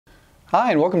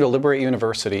Hi, and welcome to Liberate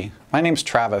University. My name's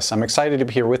Travis. I'm excited to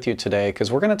be here with you today because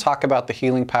we're going to talk about the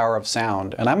healing power of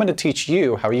sound, and I'm going to teach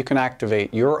you how you can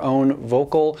activate your own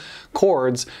vocal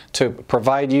cords to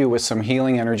provide you with some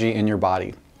healing energy in your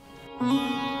body.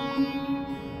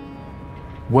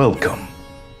 Welcome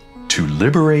to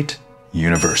Liberate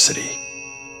University.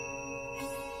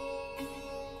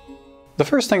 The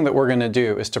first thing that we're going to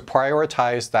do is to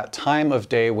prioritize that time of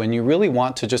day when you really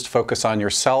want to just focus on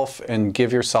yourself and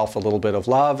give yourself a little bit of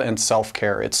love and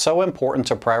self-care. It's so important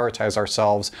to prioritize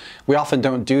ourselves. We often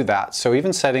don't do that. So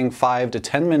even setting 5 to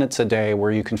 10 minutes a day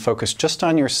where you can focus just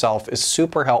on yourself is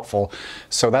super helpful.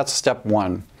 So that's step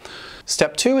one.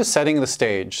 Step two is setting the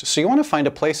stage. So you want to find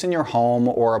a place in your home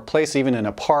or a place even in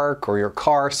a park or your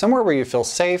car, somewhere where you feel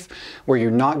safe, where you're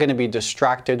not going to be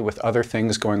distracted with other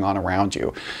things going on around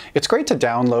you. It's great to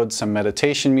download some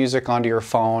meditation music onto your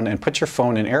phone and put your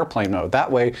phone in airplane mode.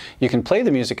 That way you can play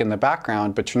the music in the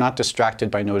background, but you're not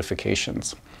distracted by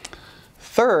notifications.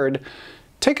 Third,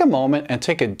 take a moment and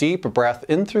take a deep breath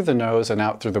in through the nose and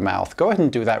out through the mouth. Go ahead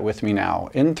and do that with me now.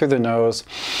 In through the nose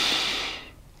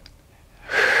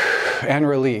and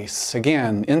release.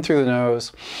 Again, in through the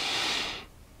nose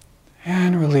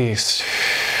and release.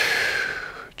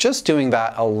 Just doing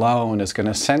that alone is going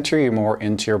to center you more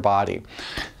into your body.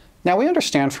 Now, we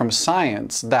understand from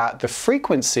science that the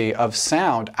frequency of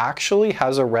sound actually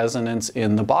has a resonance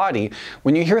in the body.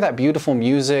 When you hear that beautiful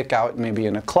music out maybe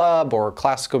in a club or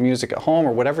classical music at home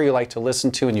or whatever you like to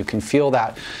listen to, and you can feel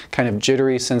that kind of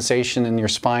jittery sensation in your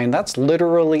spine, that's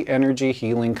literally energy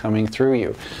healing coming through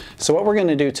you. So what we're going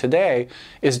to do today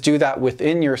is do that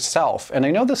within yourself. And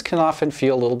I know this can often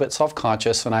feel a little bit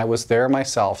self-conscious, and I was there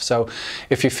myself. So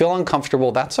if you feel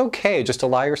uncomfortable, that's okay. Just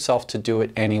allow yourself to do it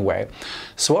anyway.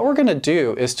 So what we're going to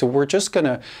do is we're just going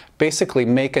to basically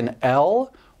make an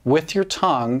L with your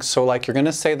tongue. So like you're going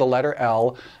to say the letter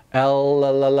L, L, la,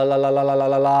 la, la, la, la, la, la,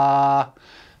 la, la.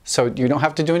 So you don't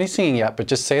have to do any singing yet, but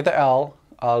just say the L,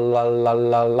 la, la,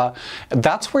 la, la.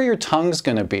 That's where your tongue's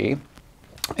going to be.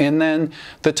 And then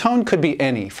the tone could be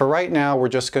any. For right now, we're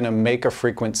just going to make a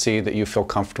frequency that you feel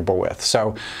comfortable with.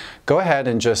 So go ahead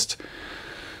and just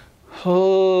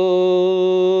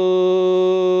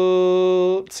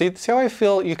see how I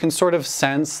feel? You can sort of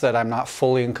sense that I'm not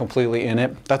fully and completely in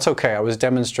it. That's okay, I was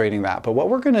demonstrating that. But what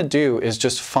we're going to do is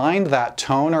just find that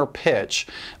tone or pitch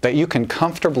that you can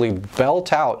comfortably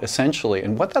belt out, essentially.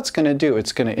 And what that's going to do,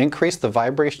 it's going to increase the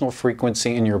vibrational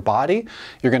frequency in your body.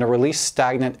 You're going to release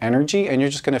stagnant energy, and you're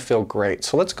just going to feel great.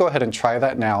 So let's go ahead and try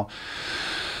that now.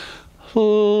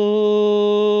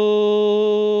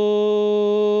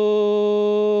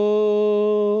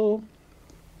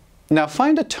 Now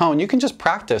find a tone. You can just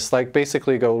practice, like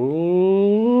basically go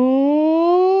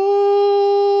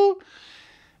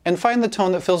and find the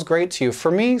tone that feels great to you.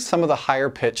 For me, some of the higher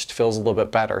pitched feels a little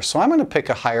bit better. So I'm going to pick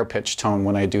a higher pitched tone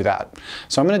when I do that.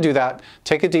 So I'm going to do that.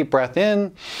 Take a deep breath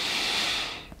in.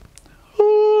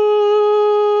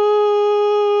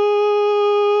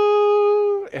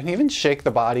 And even shake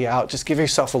the body out. Just give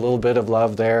yourself a little bit of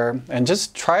love there. And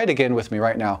just try it again with me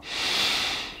right now.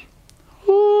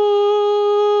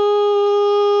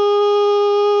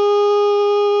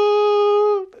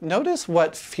 Notice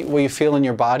what you feel in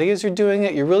your body as you're doing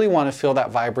it. You really want to feel that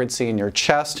vibrancy in your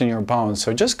chest and your bones.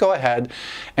 So just go ahead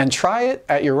and try it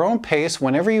at your own pace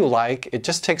whenever you like. It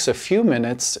just takes a few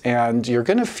minutes, and you're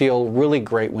going to feel really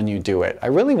great when you do it. I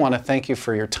really want to thank you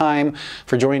for your time,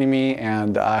 for joining me,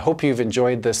 and I hope you've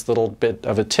enjoyed this little bit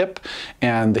of a tip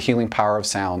and the healing power of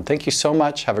sound. Thank you so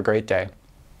much. Have a great day.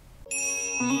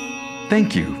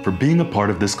 Thank you for being a part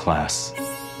of this class.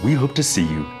 We hope to see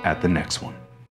you at the next one.